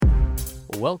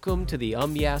Welcome to the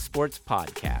Yeah Sports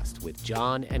Podcast with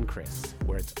John and Chris,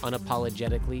 where it's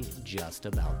unapologetically just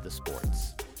about the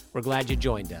sports. We're glad you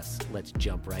joined us. Let's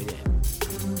jump right in.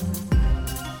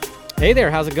 Hey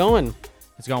there, how's it going?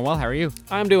 It's going well. How are you?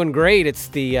 I'm doing great. It's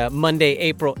the Monday,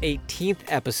 April 18th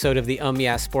episode of the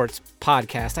Yeah Sports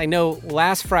Podcast. I know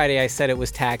last Friday I said it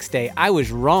was tax day. I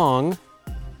was wrong.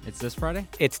 It's this Friday?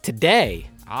 It's today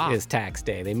is tax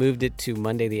day. They moved it to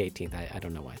Monday the 18th. I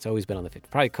don't know why. It's always been on the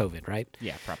 15th. Probably COVID, right?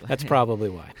 Yeah, probably. That's probably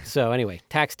why. So anyway,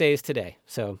 tax day is today.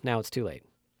 So now it's too late.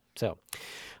 So,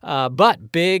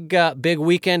 but big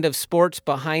weekend of sports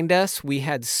behind us. We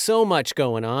had so much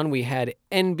going on. We had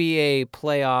NBA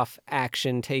playoff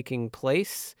action taking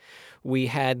place. We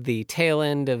had the tail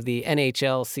end of the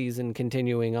NHL season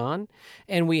continuing on,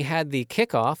 and we had the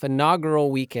kickoff,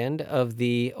 inaugural weekend of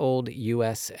the old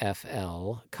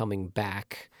USFL coming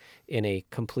back in a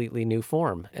completely new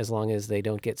form, as long as they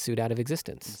don't get sued out of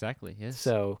existence. Exactly, yes.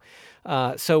 So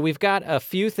we've got a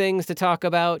few things to talk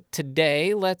about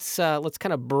today. Let's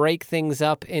kind of break things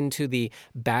up into the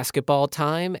basketball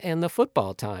time and the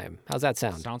football time. How's that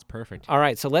sound? Sounds perfect. All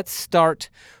right, so let's start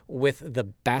with the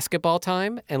basketball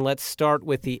time, and let's start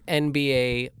with the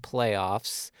NBA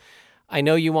playoffs. I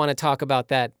know you want to talk about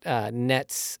that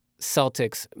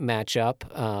Nets-Celtics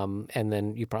matchup, and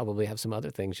then you probably have some other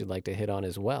things you'd like to hit on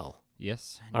as well.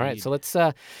 Yes. Indeed. All right, so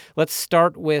let's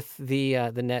start with the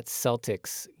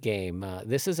Nets-Celtics game.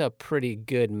 This is a pretty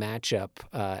good matchup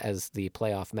as the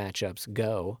playoff matchups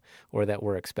go, or that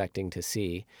we're expecting to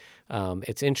see.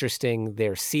 It's interesting,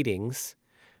 their seedings,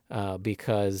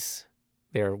 because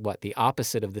they're the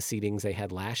opposite of the seedings they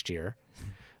had last year.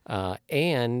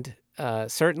 And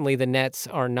certainly the Nets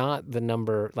are not the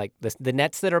number, like the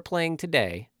Nets that are playing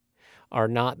today are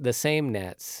not the same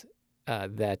Nets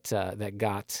that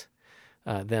got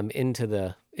them into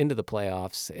the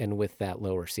playoffs and with that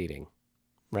lower seeding,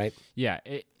 right? Yeah,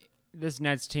 this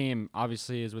Nets team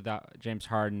obviously is without James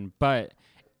Harden, but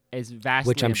is vastly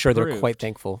which I'm sure improved. They're quite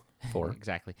thankful for.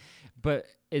 Exactly, but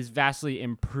is vastly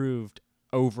improved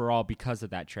overall because of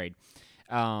that trade.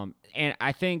 And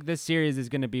I think this series is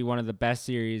going to be one of the best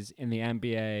series in the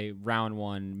NBA round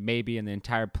one, maybe in the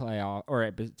entire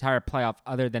playoff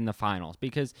other than the finals,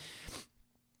 because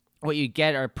what you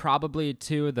get are probably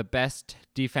two of the best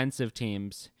defensive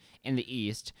teams in the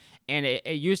East. And it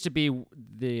used to be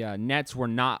the Nets were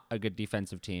not a good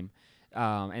defensive team.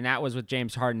 And that was with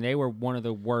James Harden. They were one of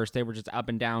the worst. They were just up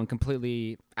and down,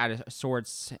 completely out of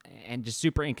sorts, and just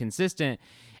super inconsistent.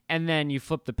 And then you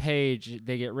flip the page,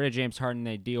 they get rid of James Harden,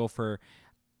 they deal for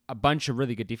a bunch of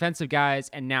really good defensive guys,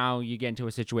 and now you get into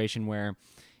a situation where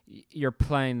you're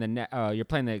playing the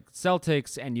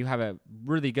Celtics, and you have a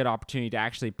really good opportunity to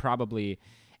actually probably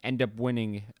end up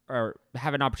winning or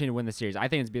have an opportunity to win the series. I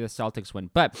think it's be the Celtics win,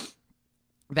 but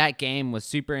that game was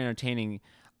super entertaining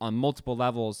on multiple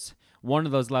levels. One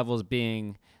of those levels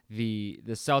being the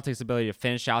Celtics' ability to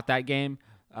finish out that game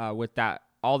with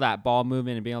all that ball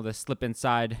movement and being able to slip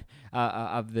inside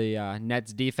of the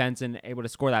Nets defense and able to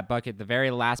score that bucket the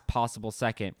very last possible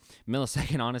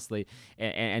millisecond, honestly,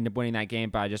 and end up winning that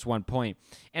game by just 1 point.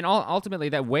 And ultimately,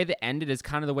 that way that ended is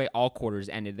kind of the way all quarters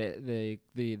ended.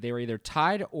 They were either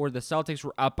tied or the Celtics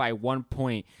were up by 1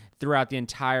 point throughout the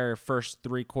entire first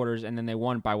three quarters, and then they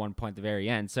won by 1 point at the very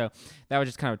end. So that was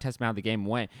just kind of a testament how the game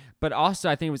went. But also,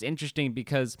 I think it was interesting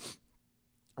because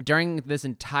during this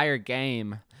entire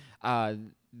game,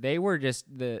 it was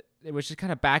just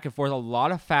kind of back and forth. A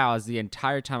lot of fouls the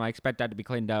entire time. I expect that to be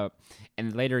cleaned up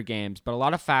in later games, but a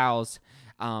lot of fouls,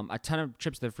 a ton of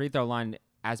trips to the free throw line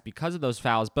because of those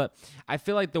fouls. But I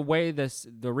feel like the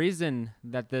reason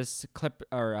that this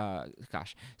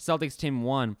Celtics team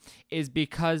won is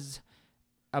because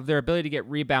of their ability to get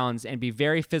rebounds and be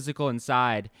very physical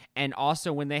inside. And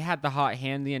also when they had the hot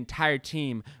hand, the entire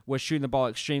team was shooting the ball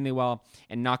extremely well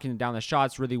and knocking down the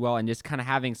shots really well and just kind of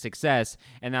having success.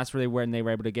 And that's really when they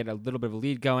were able to get a little bit of a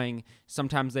lead going.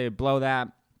 Sometimes they would blow that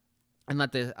and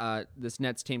let this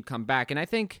Nets team come back. And I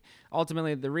think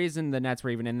ultimately the reason the Nets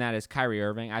were even in that is Kyrie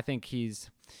Irving. I think he's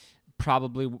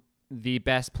probably the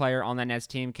best player on that Nets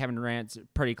team. Kevin Durant's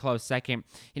pretty close second.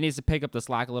 He needs to pick up the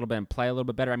slack a little bit and play a little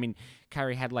bit better. I mean,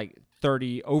 Kyrie had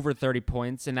over 30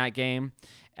 points in that game,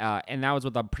 and that was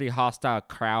with a pretty hostile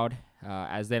crowd,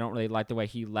 as they don't really like the way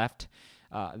he left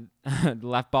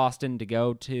Boston to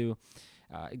go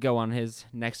on his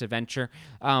next adventure.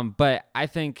 But I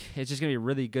think it's just going to be a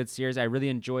really good series. I really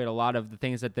enjoyed a lot of the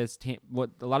things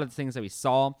that we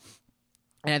saw.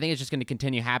 And I think it's just going to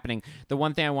continue happening. The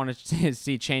one thing I want to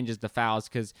see change is the fouls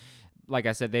because, like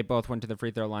I said, they both went to the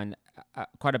free throw line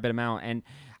quite a bit amount. And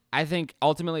I think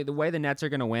ultimately the way the Nets are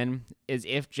going to win is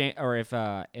if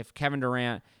Kevin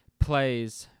Durant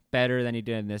plays better than he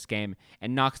did in this game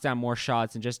and knocks down more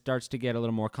shots and just starts to get a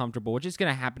little more comfortable, which is going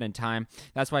to happen in time.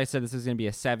 That's why I said this is going to be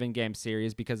a 7-game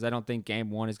series, because I don't think game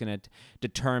 1 is going to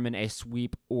determine a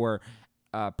sweep or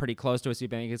pretty close to a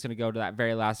sweep. I think it's going to go to that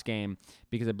very last game,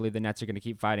 because I believe the Nets are going to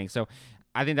keep fighting. So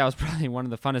I think that was probably one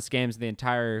of the funnest games of the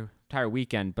entire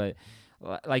weekend. But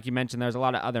like you mentioned, there's a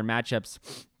lot of other matchups.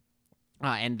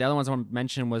 And the other ones I want to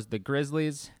mention was the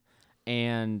Grizzlies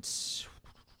and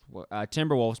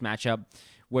Timberwolves matchup,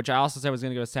 which I also said was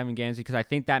going to go 7 games, because I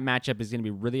think that matchup is going to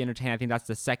be really entertaining. I think that's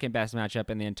the second best matchup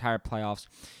in the entire playoffs.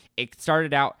 It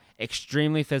started out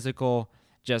extremely physical,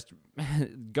 just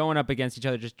going up against each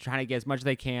other, just trying to get as much as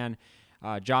they can.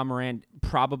 Ja Morant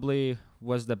probably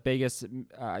was the biggest,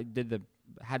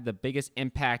 had the biggest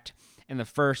impact in the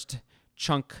first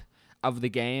chunk of the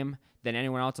game than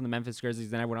anyone else on the Memphis Grizzlies.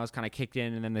 Then everyone else kind of kicked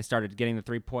in, and then they started getting the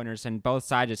 3-pointers, and both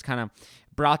sides just kind of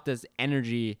brought this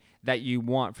energy that you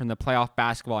want from the playoff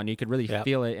basketball, and you could really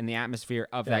feel it in the atmosphere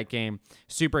of that game.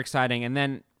 Super exciting. And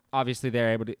then obviously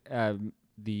they're able to,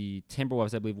 the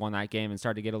Timberwolves, I believe, won that game and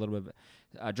started to get a little bit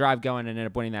of drive going and ended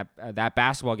up winning that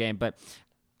basketball game. But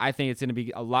I think it's going to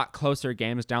be a lot closer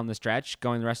games down the stretch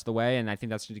going the rest of the way, and I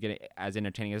think that's going to get it as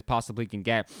entertaining as possibly can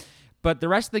get. But the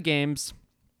rest of the games,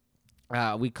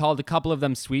 we called a couple of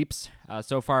them sweeps.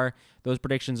 So far, those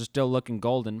predictions are still looking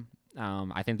golden.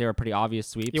 I think they were pretty obvious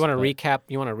sweeps. You want to recap?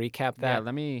 You want to recap that? Yeah,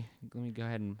 let me go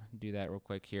ahead and do that real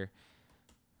quick here.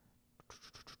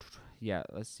 Yeah,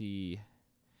 let's see.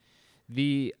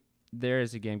 There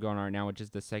is a game going on right now, which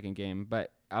is the second game.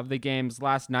 But of the games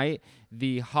last night,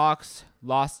 the Hawks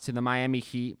lost to the Miami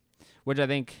Heat, which I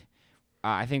think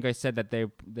I said that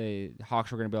the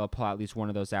Hawks were going to be able to pull at least one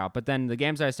of those out. But then the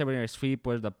games that I said were going to sweep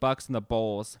were the Bucks and the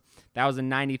Bulls. That was a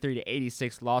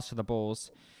 93-86 loss for the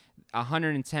Bulls.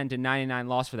 110-99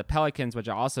 loss for the Pelicans, which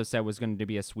I also said was going to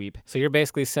be a sweep. So you're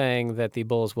basically saying that the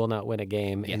Bulls will not win a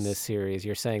game in this series.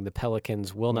 You're saying the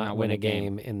Pelicans will not win a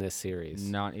game in this series.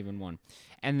 Not even one.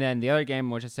 And then the other game,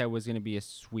 which I said was going to be a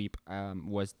sweep,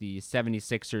 was the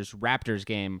 76ers-Raptors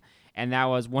game, and that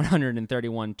was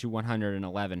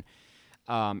 131-111.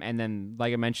 And then,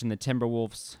 like I mentioned, the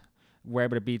Timberwolves were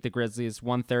able to beat the Grizzlies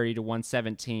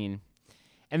 130-117.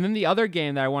 And then the other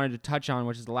game that I wanted to touch on,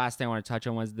 which is the last thing I want to touch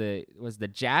on, was the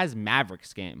Jazz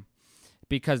Mavericks game,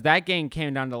 because that game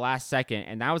came down to the last second,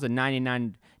 and that was a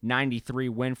 99-93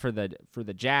 win for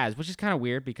the Jazz, which is kind of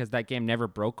weird because that game never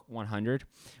broke 100,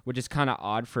 which is kind of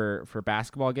odd for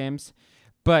basketball games.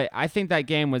 But I think that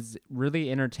game was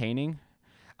really entertaining,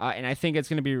 and I think it's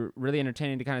going to be really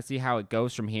entertaining to kind of see how it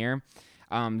goes from here.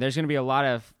 There's going to be a lot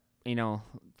of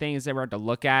things that we're going to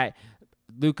look at.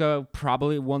 Luka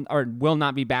probably will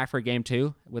not be back for game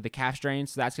 2 with the calf strain,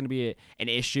 so that's going to be an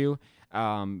issue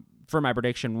for my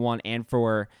prediction 1 and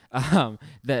for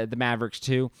the Mavericks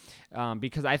 2,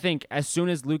 because I think as soon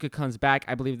as Luka comes back,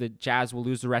 I believe the Jazz will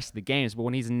lose the rest of the games. But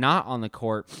when he's not on the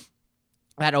court,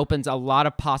 that opens a lot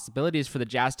of possibilities for the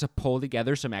Jazz to pull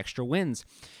together some extra wins,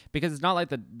 because it's not like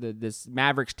this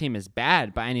Mavericks team is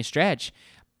bad by any stretch,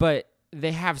 but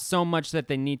they have so much that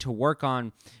they need to work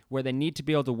on, where they need to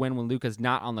be able to win when Luka's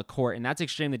not on the court, and that's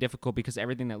extremely difficult because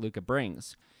everything that Luka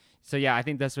brings. So yeah, I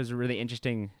think this was a really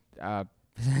interesting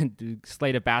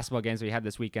slate of basketball games we had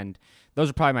this weekend. Those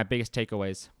are probably my biggest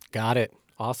takeaways. Got it.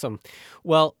 Awesome.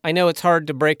 Well, I know it's hard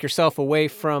to break yourself away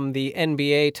from the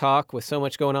NBA talk with so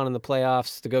much going on in the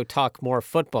playoffs to go talk more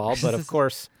football, but of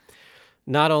course,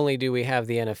 not only do we have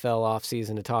the NFL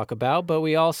offseason to talk about, but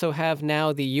we also have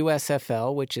now the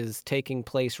USFL, which is taking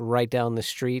place right down the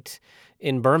street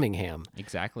in Birmingham.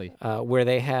 Exactly. Where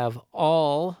they have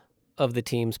all of the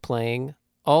teams playing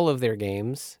all of their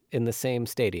games in the same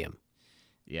stadium.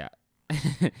 Yeah.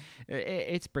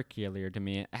 It's peculiar to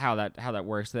me how that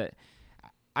works. That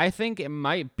I think it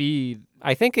might be.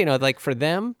 I think, like for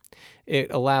them,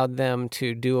 it allowed them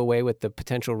to do away with the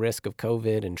potential risk of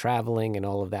COVID and traveling and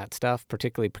all of that stuff,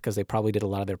 particularly because they probably did a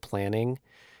lot of their planning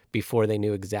before they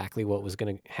knew exactly what was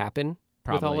going to happen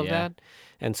with all of that.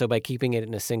 And so by keeping it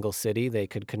in a single city, they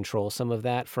could control some of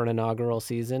that for an inaugural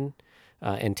season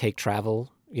and take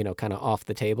travel, kind of off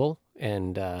the table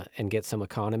and get some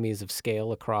economies of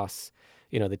scale across,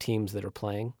 the teams that are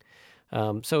playing.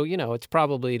 So, it's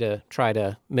probably to try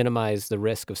to minimize the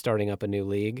risk of starting up a new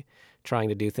league, trying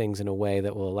to do things in a way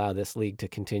that will allow this league to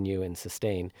continue and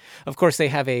sustain. Of course, they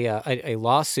have a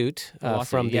lawsuit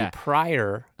from the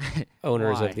prior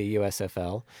owners of the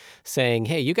USFL saying,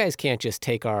 hey, you guys can't just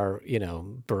take our,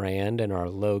 brand and our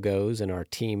logos and our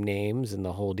team names and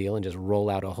the whole deal and just roll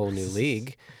out a whole new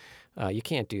league. You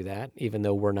can't do that, even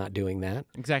though we're not doing that.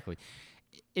 Exactly.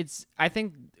 I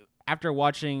think after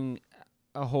watching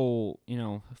a whole,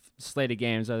 slate of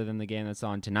games other than the game that's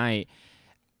on tonight,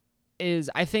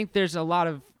 I think there's a lot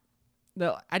of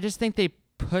I just think they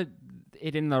put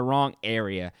it in the wrong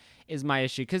area is my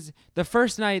issue. Because the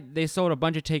first night they sold a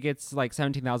bunch of tickets, like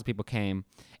 17,000 people came.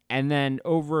 And then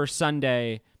over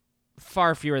Sunday,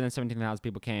 far fewer than 17,000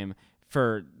 people came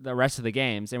for the rest of the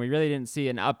games. And we really didn't see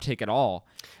an uptick at all.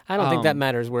 I don't think that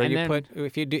matters where you put,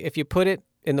 if you put it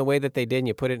in the way that they did and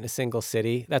you put it in a single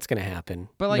city, that's going to happen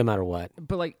no matter what.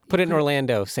 But put it in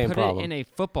Orlando, same problem. Put it in a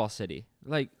football city.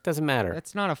 Doesn't matter.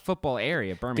 That's not a football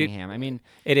area, Birmingham. Dude,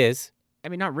 it is. I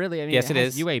mean, not really. I mean, yes, it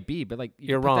is. UAB, but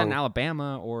you're put wrong. that in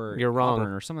Alabama or you're wrong.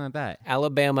 Auburn or something like that.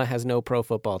 Alabama has no pro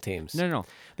football teams. No.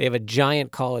 They have a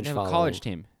giant college following. A college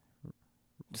team.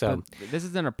 So but this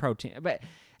isn't a pro team. But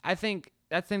I think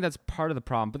that's part of the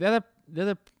problem. But the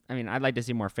other, I mean, I'd like to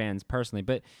see more fans personally,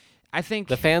 but I think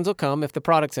the fans will come if the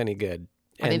product's any good.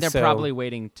 I think they're probably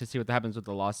waiting to see what happens with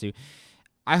the lawsuit.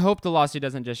 I hope the lawsuit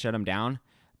doesn't just shut them down,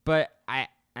 but I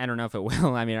don't know if it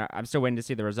will. I mean, I'm still waiting to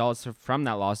see the results from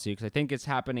that lawsuit because I think it's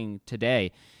happening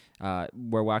today,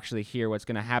 where we'll actually hear what's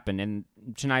going to happen. And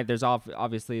tonight, there's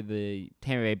obviously the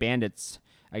Tampa Bay Bandits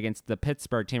against the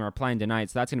Pittsburgh team are playing tonight,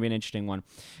 so that's going to be an interesting one.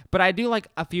 But I do like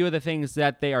a few of the things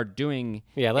that they are doing.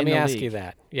 Yeah, let me ask you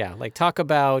that. Yeah, talk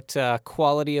about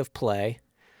quality of play,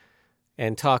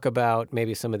 and talk about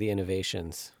maybe some of the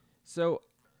innovations. So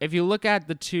if you look at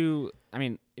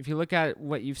if you look at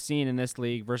what you've seen in this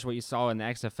league versus what you saw in the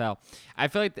XFL, I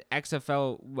feel like the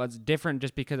XFL was different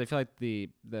just because I feel like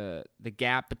the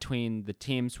gap between the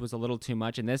teams was a little too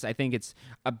much. In this, I think it's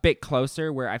a bit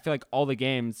closer where I feel like all the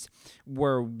games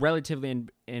were relatively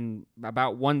in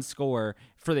about one score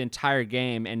for the entire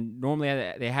game, and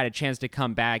normally they had a chance to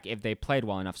come back if they played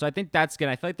well enough. So I think that's good.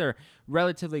 I feel like they're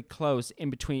relatively close in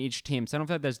between each team, so I don't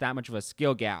feel like there's that much of a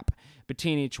skill gap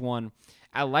between each one.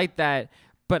 I like that.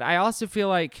 But I also feel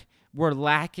like we're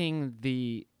lacking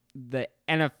the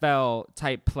NFL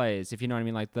type plays, if you know what I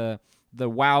mean, like the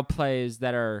wow plays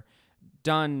that are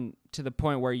done to the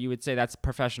point where you would say that's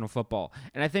professional football.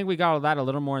 And I think we got all that a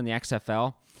little more in the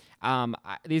XFL.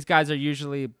 These guys are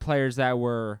usually players that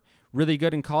were really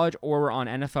good in college or were on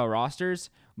NFL rosters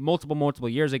multiple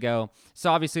years ago. So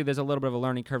obviously there's a little bit of a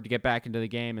learning curve to get back into the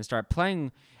game and start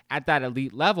playing at that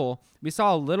elite level. We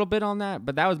saw a little bit on that,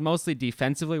 but that was mostly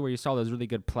defensively where you saw those really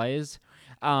good plays.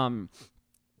 So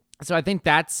I think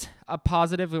that's a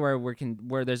positive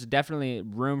where there's definitely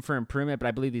room for improvement, but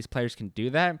I believe these players can do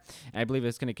that, and I believe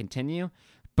it's going to continue.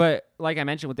 But like I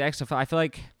mentioned with the XFL, I feel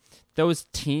like those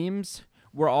teams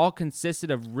were all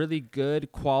consisted of really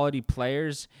good quality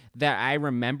players that I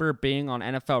remember being on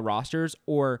NFL rosters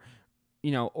or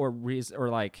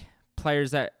like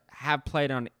players that have played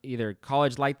on either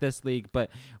college like this league, but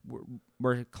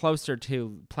were closer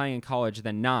to playing in college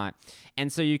than not.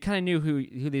 And so you kind of knew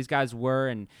who these guys were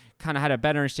and kind of had a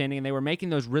better understanding, and they were making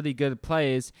those really good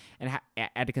plays and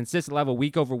at a consistent level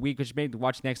week over week, which made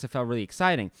watching the XFL really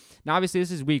exciting. Now, obviously,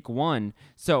 this is week one,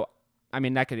 so I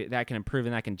mean, that can improve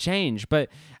and that can change, but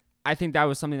I think that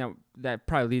was something that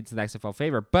probably leads to the XFL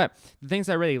favor. But the things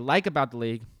I really like about the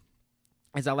league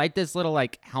is I like this little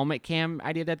helmet cam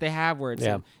idea that they have where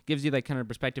it gives you kind of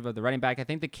perspective of the running back. I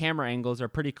think the camera angles are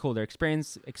pretty cool. They're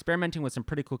experimenting with some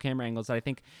pretty cool camera angles that I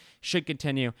think should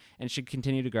continue and should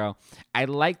continue to grow. I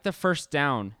like the first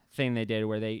down thing they did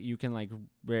where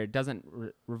where it doesn't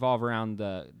revolve around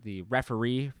the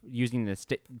referee using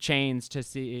the chains to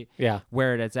see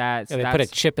where it's at. So they put a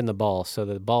chip in the ball so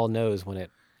the ball knows when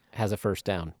it has a first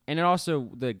down. And it also,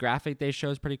 the graphic they show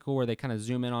is pretty cool where they kind of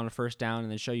zoom in on a first down and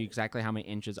they show you exactly how many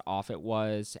inches off it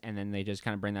was, and then they just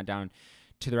kind of bring that down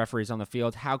to the referees on the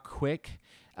field. How quick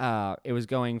it was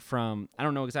going from, I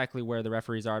don't know exactly where the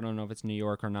referees are, I don't know if it's New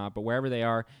York or not, but wherever they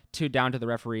are, to down to the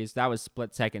referees, that was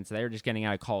split seconds. So they were just getting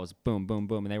out of calls, boom, boom,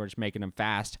 boom, and they were just making them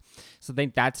fast. So I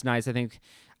think that's nice.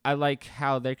 I like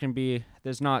how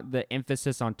there's not the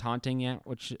emphasis on taunting yet,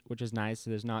 which is nice.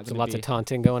 There's not so lots of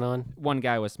taunting going on. One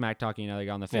guy was smack talking another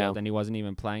guy on the field, and he wasn't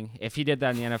even playing. If he did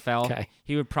that in the NFL,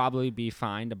 he would probably be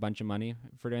fined a bunch of money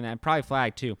for doing that, and probably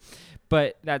flagged too.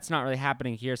 But that's not really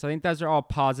happening here. So I think those are all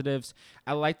positives.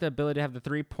 I like the ability to have the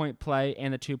 3-point play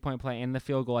and the 2-point play and the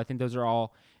field goal. I think those are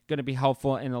all going to be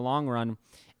helpful in the long run.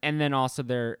 And then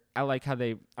also I like how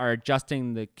they are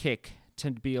adjusting the kick to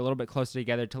be a little bit closer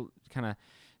together to kind of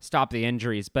stop the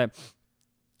injuries. But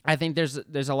I think there's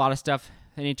a lot of stuff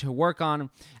they need to work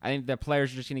on. I think the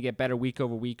players are just going to get better week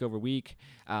over week over week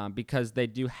because they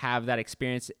do have that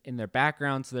experience in their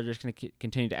background, so they're just going to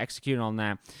continue to execute on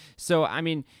that. So, I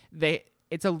mean,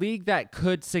 it's a league that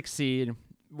could succeed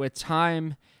with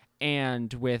time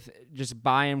and with just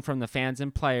buy-in from the fans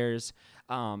and players.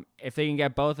 If they can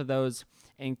get both of those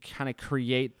and kind of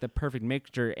create the perfect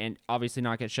mixture, and obviously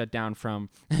not get shut down from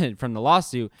from the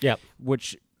lawsuit,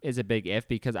 which is a big if,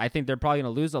 because I think they're probably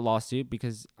going to lose the lawsuit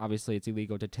because obviously it's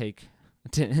illegal to take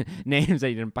names that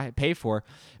you didn't pay for.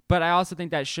 But I also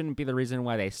think that shouldn't be the reason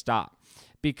why they stop,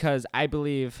 because I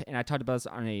believe, and I talked about this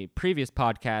on a previous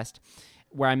podcast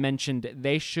where I mentioned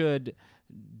they should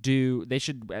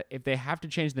if they have to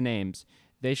change the names,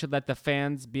 they should let the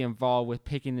fans be involved with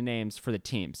picking the names for the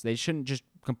teams. They shouldn't just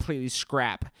completely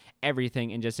scrap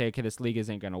everything and just say, okay, this league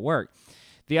isn't going to work.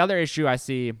 The other issue I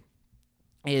see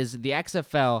is the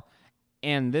XFL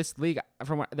and this league,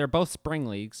 they're both spring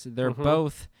leagues. They're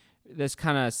both this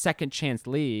kind of second chance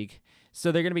league.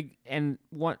 So they're going to be, and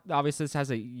obviously this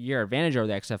has a year advantage over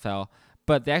the XFL,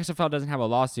 but the XFL doesn't have a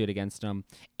lawsuit against them.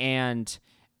 And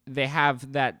they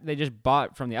have that they just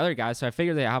bought from the other guys, so I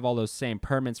figure they have all those same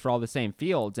permits for all the same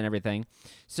fields and everything.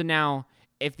 So now,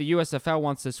 if the USFL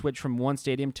wants to switch from one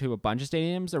stadium to a bunch of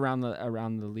stadiums around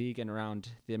the league and around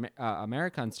the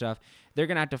America and stuff, they're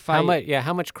gonna have to fight.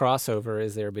 How much crossover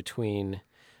is there between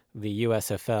the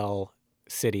USFL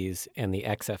cities and the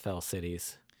XFL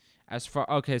cities?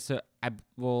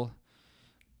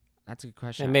 That's a good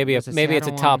question. And maybe it's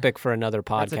a topic for another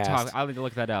podcast. I'll need to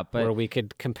look that up. Where we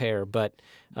could compare. But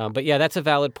yeah, that's a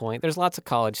valid point. There's lots of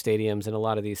college stadiums in a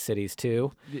lot of these cities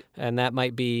too, and that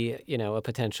might be a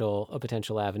potential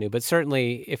avenue. But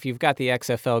certainly, if you've got the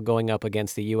XFL going up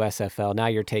against the USFL, now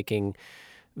you're taking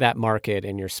that market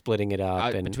and you're splitting it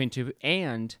up between two,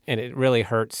 and it really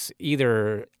hurts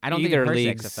either. I don't think it hurts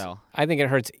the XFL. I think it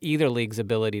hurts either league's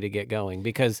ability to get going,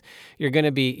 because you're going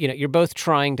to be, you're both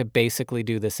trying to basically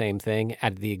do the same thing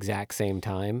at the exact same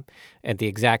time of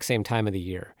the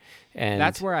year, and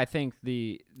that's where I think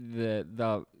the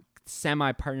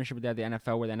semi partnership with the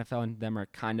NFL, where the NFL and them are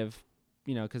kind of,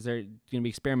 because they're going to be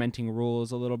experimenting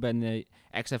rules a little bit in the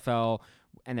XFL.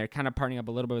 And they're kind of partnering up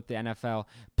a little bit with the NFL.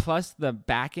 Plus, the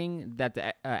backing that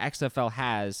the XFL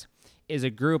has is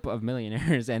a group of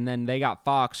millionaires, and then they got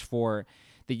Fox for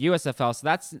the USFL. So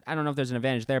that's, I don't know if there's an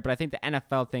advantage there, but I think the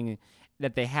NFL thing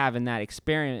that they have in that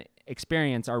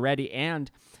experience already,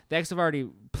 and the XFL already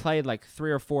played like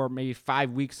 3 or 4, maybe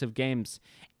 5 weeks of games,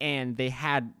 and they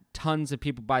had tons of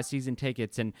people buy season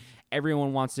tickets, and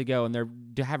everyone wants to go, and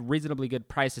they have reasonably good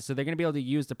prices. So they're going to be able to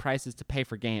use the prices to pay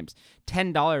for games.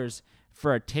 $10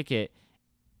 for a ticket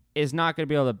is not going to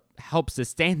be able to help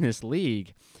sustain this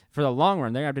league for the long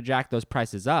run. They're going to have to jack those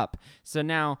prices up. So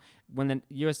now when the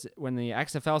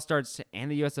XFL starts and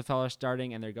the USFL are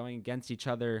starting and they're going against each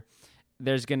other,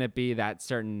 there's going to be that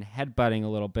certain headbutting a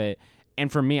little bit. And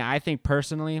for me, I think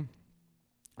personally,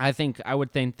 I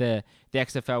would think the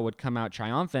XFL would come out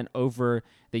triumphant over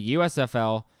the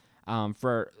USFL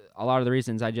for a lot of the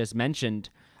reasons I just mentioned.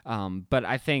 But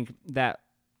I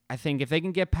think if they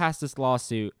can get past this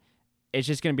lawsuit, it's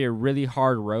just going to be a really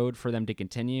hard road for them to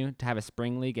continue to have a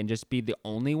spring league and just be the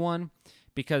only one,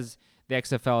 because the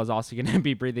XFL is also going to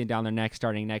be breathing down their neck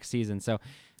starting next season. So,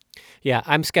 yeah,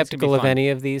 I'm skeptical of any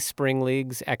of these spring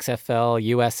leagues, XFL,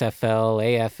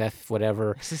 USFL, AFF,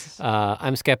 whatever.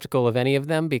 I'm skeptical of any of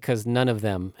them because none of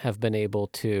them have been able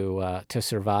to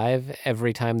survive.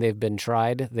 Every time they've been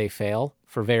tried, they fail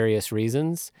for various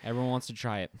reasons. Everyone wants to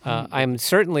try it. I'm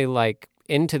certainly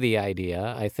into the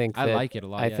idea. I like it a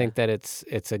lot. I think that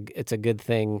it's a good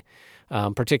thing,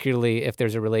 particularly if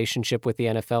there's a relationship with the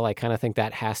NFL. I kind of think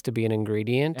that has to be an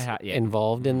ingredient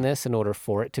involved in this in order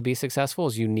for it to be successful.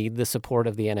 Is you need the support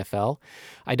of the NFL.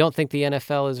 I don't think the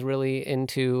NFL is really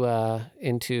into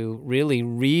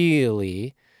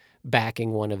really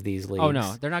backing one of these leagues. Oh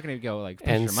no, they're not going to go push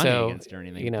their money against it or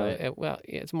anything.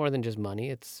 It's more than just money.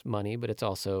 It's money, but it's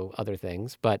also other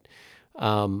things. But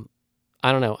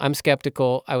I don't know. I'm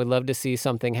skeptical. I would love to see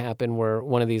something happen where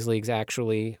one of these leagues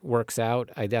actually works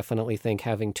out. I definitely think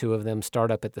having two of them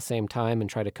start up at the same time and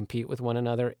try to compete with one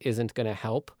another isn't going to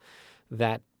help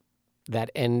that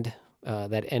end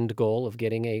goal of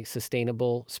getting a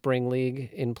sustainable spring league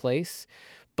in place.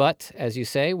 But as you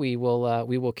say, we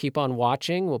will keep on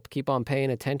watching. We'll keep on paying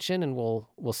attention, and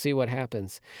we'll see what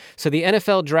happens. So the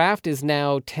NFL draft is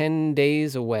now 10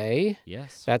 days away.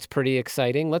 Yes, that's pretty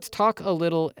exciting. Let's talk a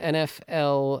little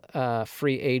NFL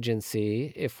free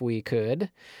agency, if we could.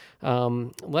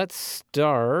 Let's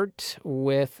start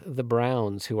with the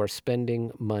Browns, who are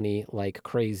spending money like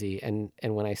crazy. And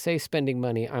when I say spending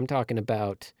money, I'm talking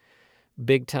about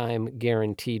big time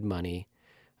guaranteed money.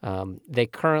 They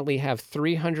currently have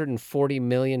 $340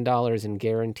 million in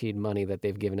guaranteed money that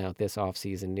they've given out this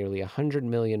offseason, nearly $100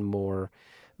 million more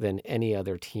than any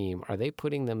other team. Are they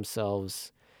putting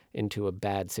themselves into a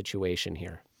bad situation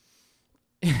here?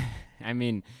 I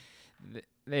mean,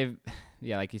 they've,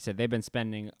 yeah, like you said, they've been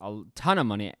spending a ton of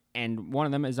money, and one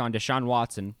of them is on Deshaun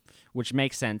Watson, which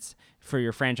makes sense for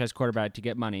your franchise quarterback to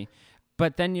get money.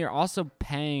 But then you're also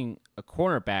paying a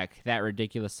cornerback that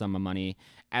ridiculous sum of money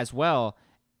as well.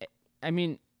 I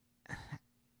mean,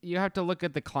 you have to look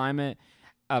at the climate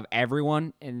of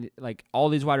everyone, and like all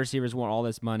these wide receivers want all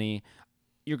this money.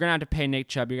 You're gonna have to pay Nick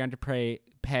Chubb. You're gonna have to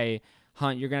pay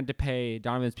Hunt. You're gonna have to pay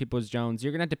Donovan Peoples-Jones.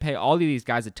 You're gonna have to pay all of these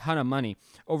guys a ton of money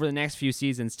over the next few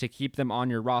seasons to keep them on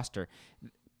your roster.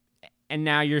 And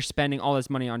now you're spending all this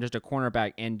money on just a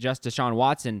cornerback and just Deshaun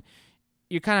Watson.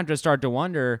 You kind of have to start to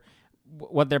wonder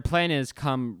what their plan is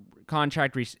come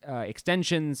contract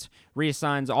extensions,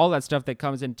 reassigns, all that stuff that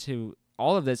comes into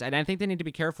all of this. And I think they need to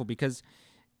be careful because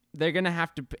they're going to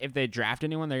have to, if they draft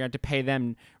anyone, they're going to pay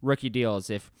them rookie deals.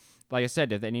 If, like I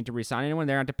said, if they need to resign anyone,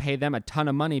 they're going to pay them a ton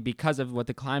of money because of what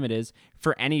the climate is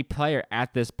for any player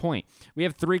at this point. We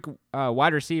have 3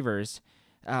 wide receivers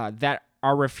that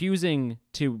are refusing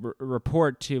to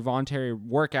report to voluntary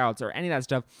workouts or any of that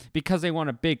stuff because they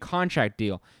want a big contract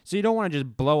deal. So you don't want to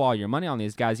just blow all your money on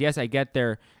these guys. Yes, I get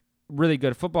they're really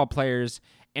good football players,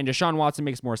 and Deshaun Watson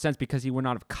makes more sense because he would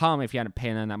not have come if you hadn't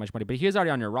paid them that much money. But he was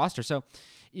already on your roster. So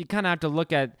you kind of have to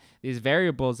look at these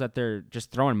variables that they're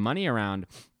just throwing money around.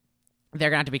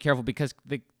 They're going to have to be careful because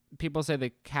people say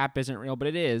the cap isn't real, but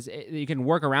it is. You can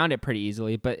work around it pretty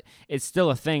easily, but it's still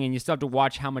a thing, and you still have to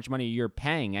watch how much money you're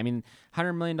paying. I mean,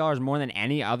 $100 million more than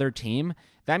any other team,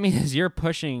 that means you're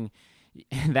pushing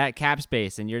that cap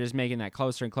space, and you're just making that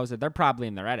closer and closer. They're probably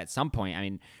in the red at some point. I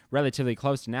mean, relatively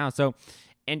close to now. So,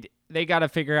 and they got to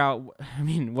figure out, I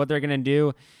mean, what they're going to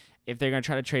do. If they're going to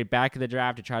try to trade back to the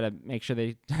draft to try to make sure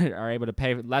they are able to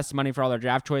pay less money for all their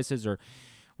draft choices, or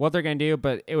what they're going to do,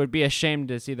 but it would be a shame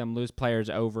to see them lose players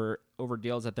over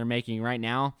deals that they're making right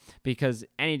now, because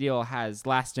any deal has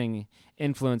lasting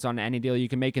influence on any deal you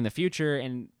can make in the future.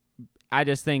 And I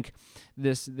just think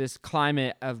this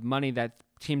climate of money that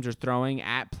teams are throwing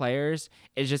at players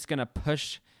is just going to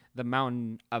push the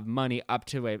mountain of money up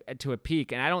to a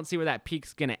peak. And I don't see where that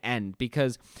peak's going to end,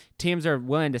 because teams are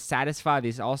willing to satisfy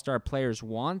these all-star players'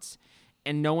 wants,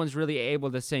 and no one's really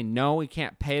able to say, no, we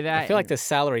can't pay that. I feel like the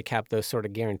salary cap, though, sort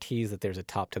of guarantees that there's a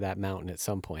top to that mountain at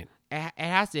some point. It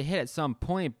has to hit at some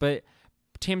point, but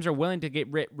teams are willing to get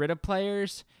rid of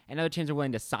players, and other teams are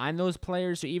willing to sign those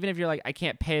players. So even if you're like, I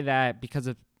can't pay that because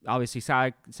of obviously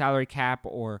salary cap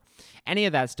or any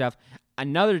of that stuff,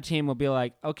 another team will be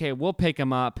like, okay, we'll pick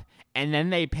them up, and then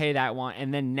they pay that one,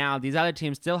 and then now these other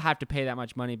teams still have to pay that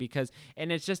much money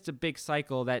and it's just a big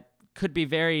cycle that could be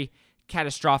very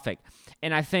catastrophic.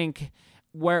 And I think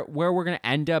where we're going to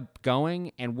end up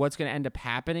going and what's going to end up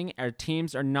happening are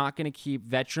teams are not going to keep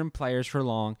veteran players for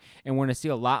long, and we're going to see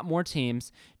a lot more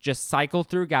teams just cycle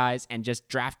through guys and just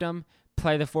draft them,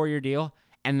 play the 4-year deal,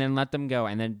 and then let them go,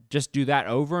 and then just do that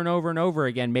over and over and over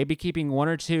again, maybe keeping 1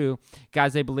 or 2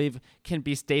 guys they believe can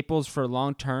be staples for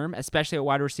long term, especially at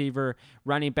wide receiver,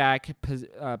 running back,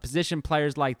 position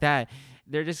players like that.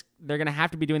 They're going to have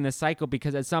to be doing this cycle,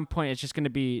 because at some point it's just going to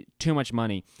be too much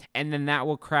money, and then that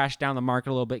will crash down the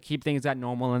market a little bit, keep things at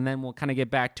normal, and then we'll kind of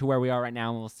get back to where we are right now,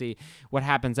 and we'll see what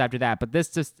happens after that. But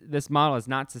this model is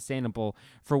not sustainable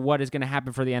for what is going to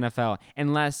happen for the NFL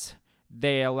unless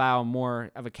they allow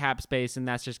more of a cap space, and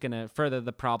that's just going to further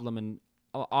the problem, and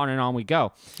on we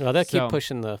go. Well, they'll keep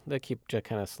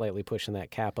kind of slightly pushing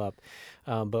that cap up.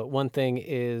 But one thing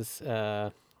is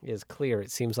clear. It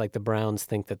seems like the Browns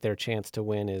think that their chance to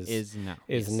win is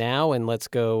now, and let's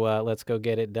go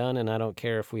get it done. And I don't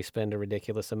care if we spend a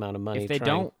ridiculous amount of money. If they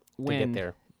don't win, to get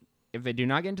there. If they do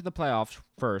not get into the playoffs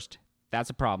first, that's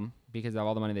a problem because of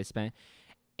all the money they spent.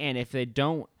 And if they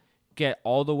don't get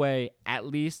all the way at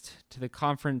least to the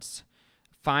conference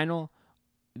final,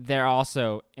 they're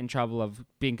also in trouble of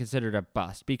being considered a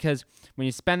bust, because when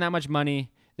you spend that much money,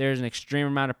 there's an extreme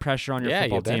amount of pressure on your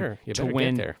football team to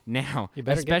win there. Now,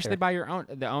 especially by your own.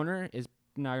 The owner is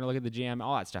not going to look at the GM,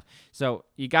 all that stuff. So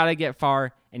you got to get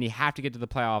far, and you have to get to the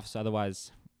playoffs,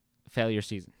 otherwise failure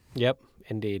season. Yep,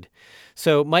 indeed.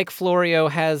 So Mike Florio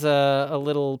has a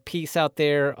little piece out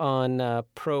there on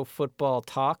Pro Football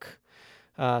Talk,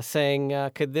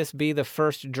 saying, could this be the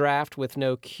first draft with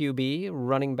no QB,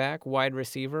 running back, wide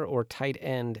receiver, or tight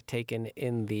end taken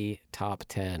in the top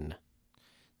 10?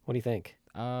 What do you think?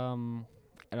 I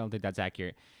don't think that's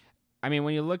accurate. I mean,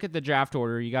 when you look at the draft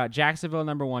order, you got Jacksonville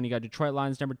number 1, you got Detroit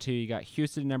Lions number 2, you got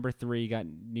Houston number 3, you got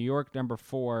New York number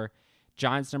 4,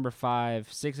 Giants number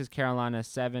 5, 6 is Carolina,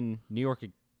 7 New York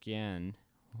again,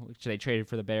 which they traded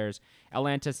for the Bears,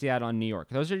 Atlanta, Seattle, and New York.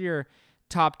 Those are your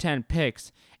top 10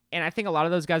 picks. And I think a lot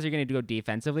of those guys are going to go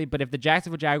defensively, but if the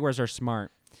Jacksonville Jaguars are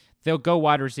smart, they'll go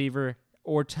wide receiver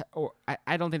or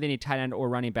I don't think they need tight end or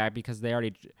running back because they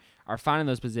already are finding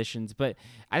those positions. But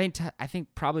I think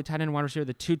probably tight end and wide receiver are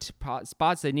the two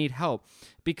spots they need help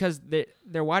because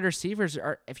their wide receivers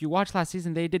are. If you watch last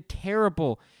season, they did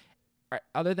terrible.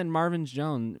 Other than Marvin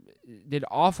Jones, did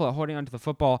awful at holding onto the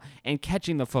football and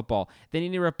catching the football. They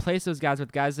need to replace those guys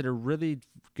with guys that are really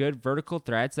good vertical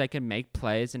threats that can make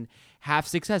plays and have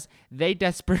success. They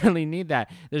desperately need that.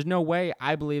 There's no way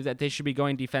I believe that they should be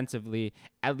going defensively,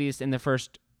 at least in the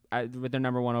first, with their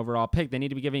number 1 overall pick. They need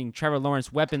to be giving Trevor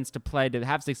Lawrence weapons to play to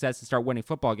have success and start winning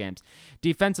football games.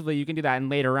 Defensively, you can do that in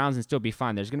later rounds and still be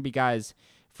fine. There's going to be guys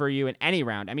for you in any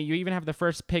round. I mean, you even have the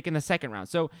first pick in the second round.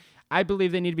 So I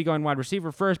believe they need to be going wide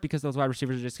receiver first because those wide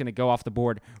receivers are just going to go off the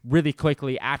board really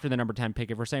quickly after the number 10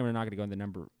 pick. If we're saying we're not going to go in the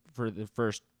number for the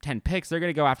first 10 picks, they're going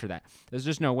to go after that. There's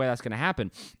just no way that's going to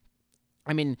happen.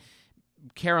 I mean,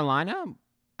 Carolina,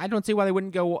 I don't see why they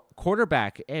wouldn't go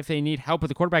quarterback if they need help with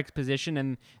the quarterback position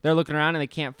and they're looking around and they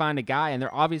can't find a guy and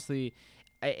they're obviously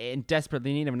in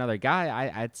desperately need of another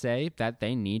guy. I'd say that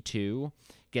they need to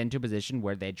get into a position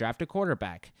where they draft a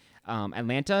quarterback.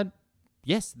 Atlanta,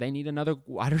 yes, they need another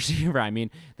wide receiver. I mean,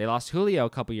 they lost Julio a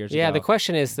couple years ago. Yeah, the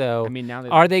question is, though, I mean, now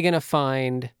are they going to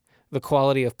find the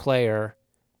quality of player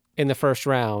in the first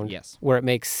round where it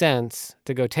makes sense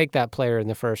to go take that player in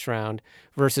the first round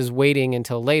versus waiting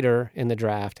until later in the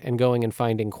draft and going and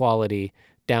finding quality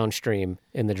downstream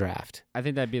in the draft? I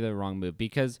think that'd be the wrong move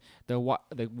because the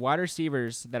wide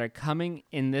receivers that are coming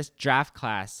in this draft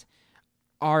class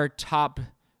are top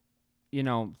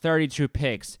 32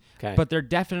 picks, but they're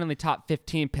definitely top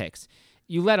 15 picks.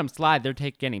 You let them slide, they're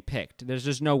getting picked. There's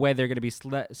just no way they're going to be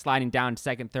sliding down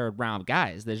second, third round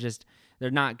guys.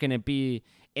 They're not going to be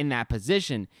in that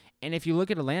position. And if you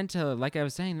look at Atlanta, like I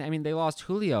was saying, I mean, they lost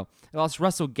Julio, they lost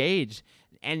Russell Gage,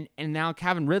 and now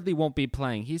Calvin Ridley won't be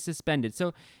playing. He's suspended.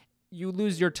 So you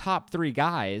lose your top 3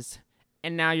 guys,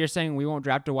 and now you're saying we won't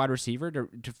draft a wide receiver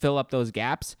to fill up those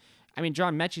gaps. I mean,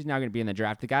 John Mechie's now going to be in the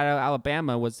draft. The guy out of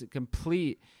Alabama was a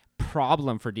complete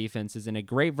problem for defenses and a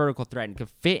great vertical threat and could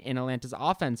fit in Atlanta's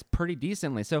offense pretty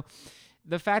decently. So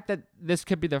the fact that this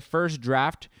could be the first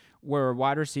draft where a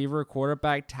wide receiver,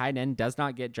 quarterback, tight end does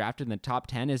not get drafted in the top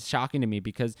 10 is shocking to me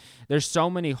because there's so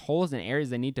many holes and areas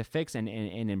they need to fix and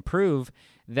improve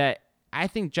that I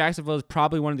think Jacksonville is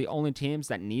probably one of the only teams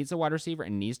that needs a wide receiver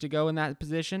and needs to go in that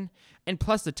position. And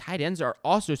plus, the tight ends are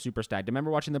also super stacked. I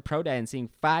remember watching the pro day and seeing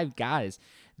 5 guys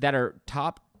that are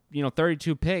top,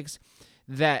 32 picks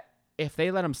that if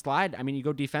they let them slide, I mean, you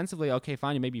go defensively, okay,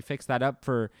 fine, you maybe fix that up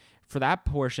for that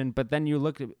portion, but then you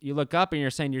look up and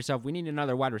you're saying to yourself, we need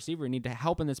another wide receiver. We need to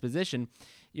help in this position.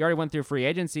 You already went through free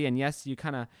agency, and yes, you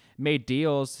kind of made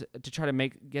deals to try to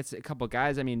get a couple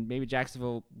guys. I mean, maybe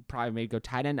Jacksonville probably may go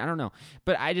tight end. I don't know.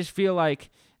 But I just feel like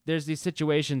there's these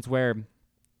situations where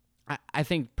I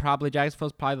think probably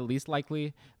Jacksonville's probably the least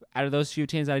likely out of those few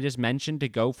teams that I just mentioned to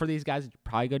go for these guys.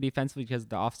 Probably go defensively because of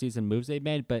the offseason moves they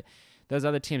made, but those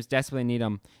other teams desperately need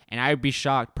them. And I would be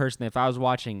shocked personally if I was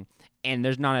watching and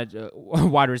there's not a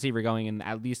wide receiver going in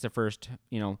at least the first,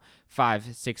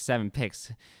 5, 6, 7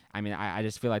 picks. I mean, I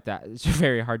just feel like that it's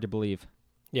very hard to believe.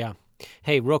 Yeah.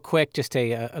 Hey, real quick, just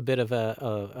a bit of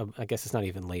I guess it's not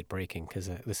even late breaking because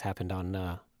this happened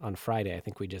on Friday. I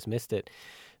think we just missed it.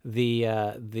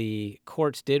 The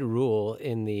courts did rule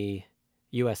in the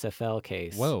USFL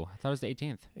case. Whoa, I thought it was the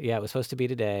 18th. Yeah, it was supposed to be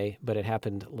today, but it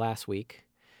happened last week.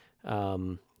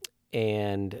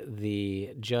 And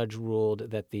the judge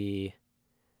ruled that the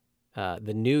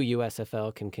new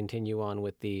USFL can continue on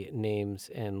with the names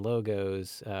and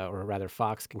logos, or rather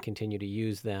Fox can continue to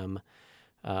use them.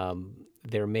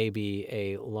 There may be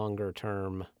a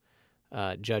longer-term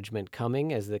judgment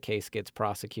coming as the case gets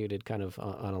prosecuted kind of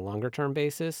on a longer-term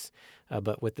basis.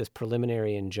 But with this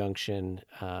preliminary injunction,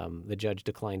 the judge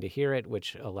declined to hear it,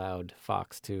 which allowed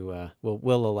Fox to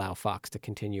will allow Fox to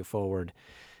continue forward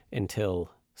until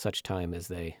such time as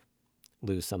they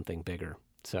lose something bigger.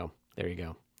 So there you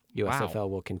go. USFL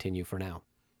will continue for now.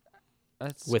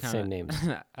 That's with same names.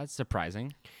 That's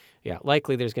surprising. Yeah,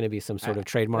 likely there's going to be some sort of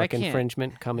trademark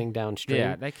infringement coming downstream.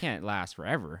 Yeah, that can't last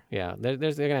forever. Yeah, they're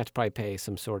going to have to probably pay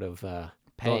some sort of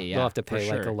they'll have to pay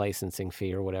like a licensing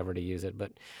fee or whatever to use it.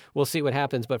 But we'll see what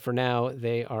happens. But for now,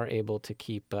 they are able to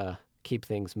keep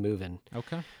things moving.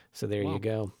 Okay. So there you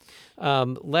go.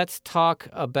 Let's talk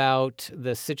about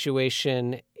the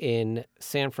situation in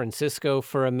San Francisco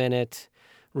for a minute.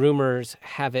 Rumors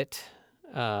have it,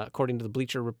 according to the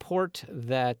Bleacher Report,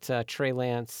 that Trey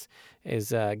Lance is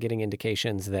getting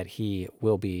indications that he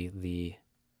will be the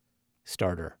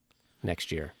starter next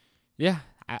year. Yeah,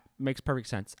 makes perfect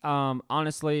sense.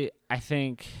 Honestly, I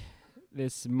think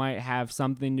this might have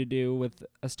something to do with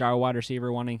a star wide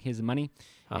receiver wanting his money,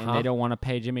 and they don't want to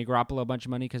pay Jimmy Garoppolo a bunch of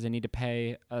money because they need to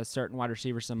pay a certain wide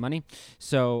receiver some money.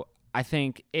 So I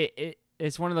think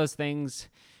it's one of those things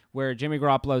where Jimmy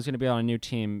Garoppolo is going to be on a new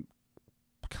team.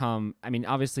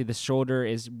 Obviously the shoulder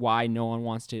is why no one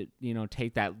wants to,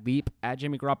 take that leap at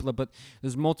Jimmy Garoppolo, but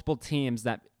there's multiple teams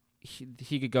that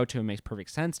he could go to and makes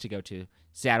perfect sense to go to.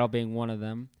 Seattle being one of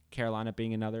them, Carolina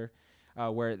being another,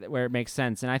 where it makes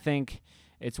sense. And I think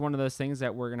it's one of those things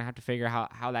that we're going to have to figure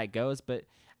out how that goes. But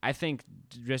I think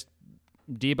just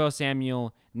Deebo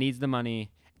Samuel needs the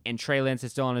money, and Trey Lance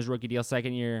is still on his rookie deal,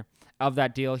 second year of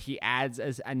that deal. He adds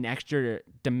as an extra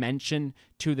dimension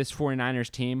to this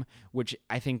 49ers team, which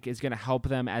I think is going to help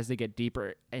them as they get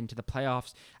deeper into the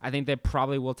playoffs. I think they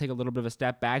probably will take a little bit of a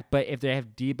step back, but if they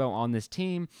have Deebo on this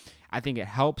team, I think it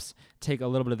helps take a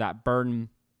little bit of that burden,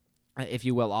 if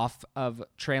you will, off of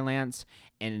Trey Lance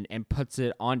and puts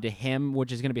it onto him,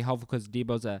 which is going to be helpful because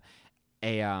Deebo's a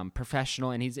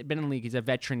professional, and he's been in the league. He's a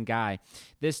veteran guy.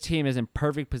 This team is in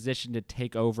perfect position to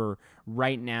take over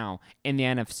right now in the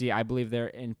NFC. I believe they're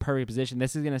in perfect position.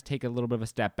 This is going to take a little bit of a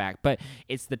step back, but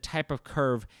it's the type of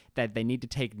curve that they need to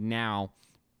take now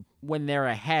when they're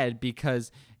ahead,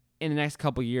 because in the next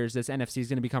couple of years, this NFC is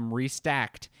going to become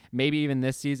restacked, maybe even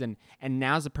this season. And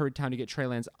now's the perfect time to get Trey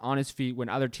Lance on his feet when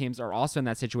other teams are also in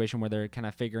that situation where they're kind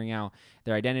of figuring out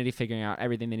their identity, figuring out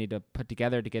everything they need to put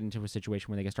together to get into a situation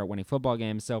where they can start winning football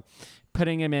games. So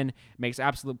putting him in makes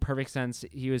absolute perfect sense.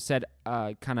 He was kind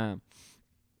of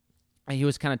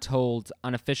told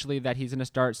unofficially that he's going to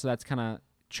start, so that's kind of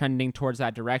trending towards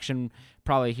that direction.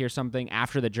 Probably hear something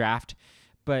after the draft.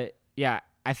 But yeah,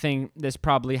 I think this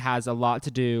probably has a lot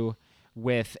to do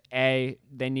with they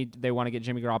want to get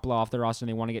Jimmy Garoppolo off their roster and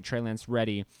they want to get Trey Lance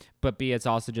ready, but B, it's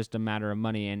also just a matter of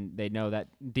money, and they know that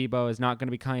Deebo is not going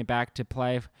to be coming back to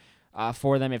play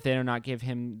for them if they do not give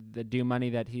him the due money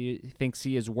that he thinks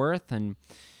he is worth. And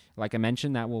like I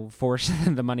mentioned, that will force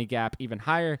the money gap even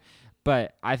higher.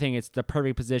 But I think it's the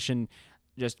perfect position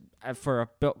just for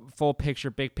a full picture,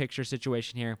 big picture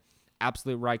situation here.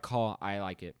 Absolute right call. I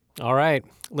like it. All right,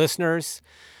 listeners,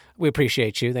 we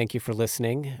appreciate you. Thank you for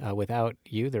listening. Without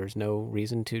you, there's no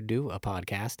reason to do a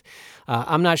podcast.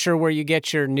 I'm not sure where you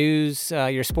get your news,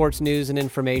 your sports news and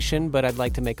information, but I'd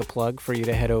like to make a plug for you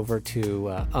to head over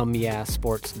to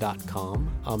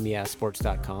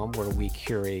yeahsports.com, where we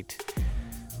curate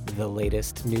the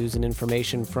latest news and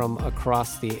information from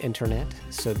across the internet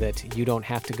so that you don't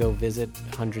have to go visit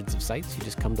hundreds of sites. You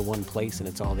just come to one place and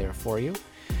it's all there for you.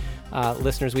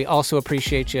 Listeners, we also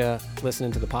appreciate you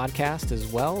listening to the podcast as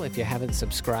well. If you haven't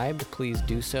subscribed, please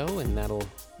do so, and that'll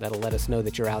let us know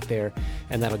that you're out there,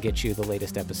 and that'll get you the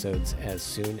latest episodes as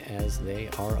soon as they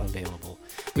are available.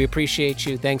 We appreciate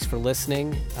you. Thanks for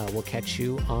listening. We'll catch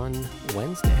you on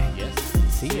Wednesday. Yes.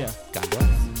 See ya. God bless.